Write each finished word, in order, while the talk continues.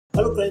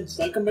Hello friends,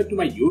 welcome back to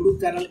my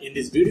YouTube channel. In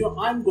this video,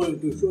 I'm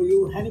going to show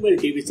you Hannibal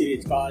TV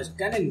series cast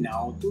 10 and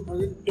now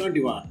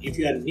 2021. If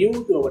you are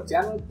new to our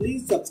channel,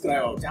 please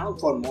subscribe our channel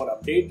for more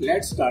updates.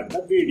 Let's start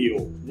the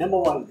video. Number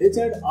 1.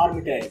 Richard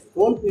Armitage,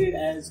 role played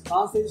as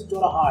Francis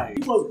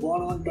Dolarhyde. He was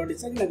born on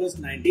 22nd August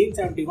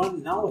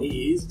 1971. Now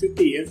he is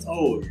 50 years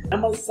old.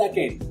 Number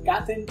 2.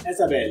 Katharine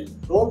Isabelle,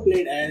 role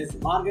played as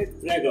Margot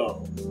Verger.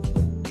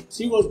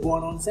 She was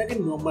born on 2nd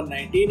November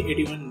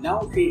 1981.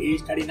 Now she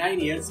is 39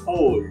 years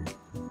old.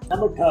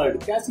 Number 3.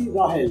 Kacey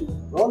Rohl,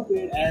 role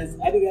played as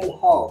Abigail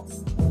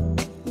Hobbs.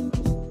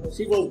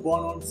 She was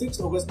born on 6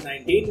 August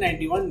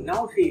 1991.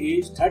 Now she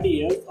is 30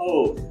 years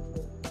old.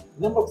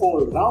 Number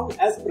 4. Raúl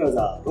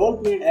Esparza, role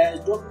played as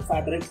Dr.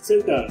 Frederick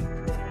Chilton.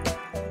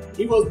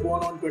 He was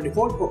born on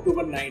 24th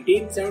October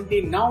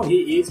 1970. Now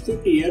he is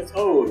 50 years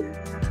old.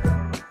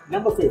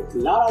 Number 5.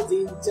 Lara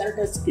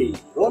Chorostecki,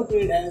 role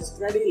played as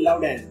Freddie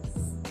Lounds.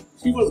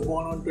 She was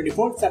born on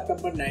 24th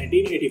September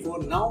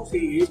 1984. Now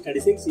she is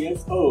 36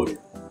 years old.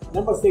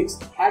 Number 6.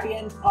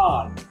 Hettienne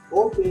Park,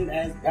 role played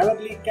as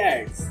Beverly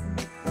Katz.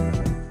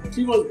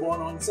 She was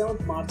born on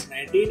 7th March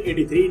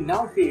 1983.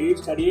 Now she is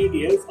 38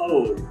 years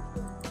old.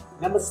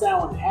 Number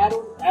 7.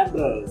 Raúl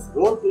Esparza,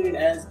 role played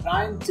as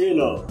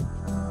Zeller.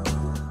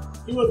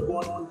 He was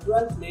born on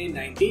 12th May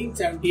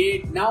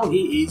 1978. Now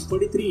he is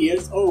 43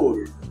 years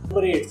old.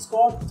 Number 8.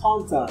 Scott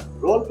Thompson,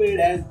 role played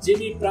as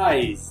Jimmy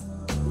Price.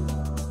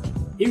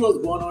 He was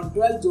born on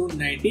 12 June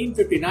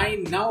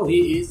 1959. Now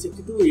he is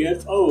 62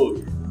 years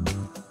old.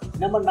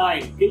 Number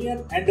 9.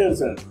 Gillian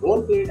Anderson,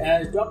 role played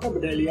as Dr.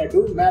 Bedelia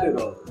Du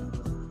Maurier.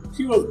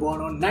 She was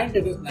born on 9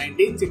 August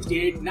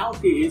 1968. Now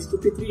she is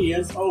 53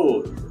 years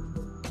old.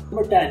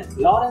 Number 10.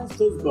 Laurence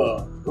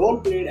Fishburne, role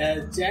played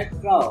as Jack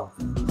Crawford.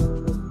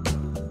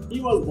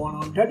 He was born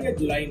on 30th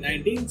July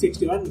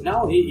 1961.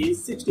 Now he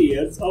is 60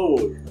 years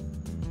old.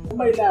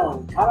 Number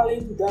 11.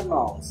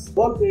 Dhavernas,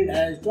 role played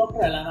as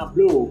Dr. Alana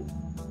Bloom.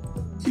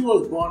 She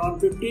was born on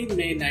 15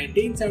 May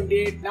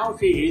 1978. Now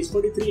she is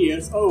 43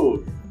 years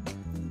old.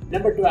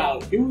 Number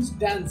 12. Hugh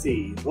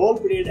Dancy, role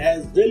played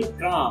as Will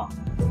Cram.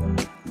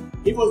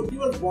 He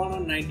was born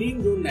on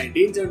 19 June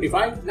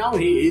 1975. Now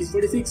he is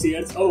 46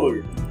 years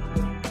old.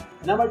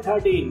 Number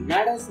 13.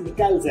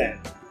 Mikkelsen,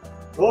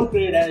 role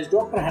played as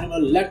Dr. Hannibal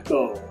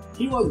Lecter.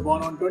 He was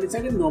born on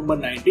 22nd November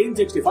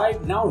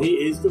 1965. Now he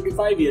is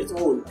 55 years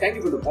old. Thank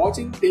you for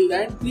watching. Till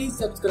then, please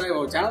subscribe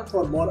our channel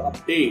for more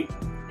updates.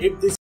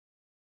 If this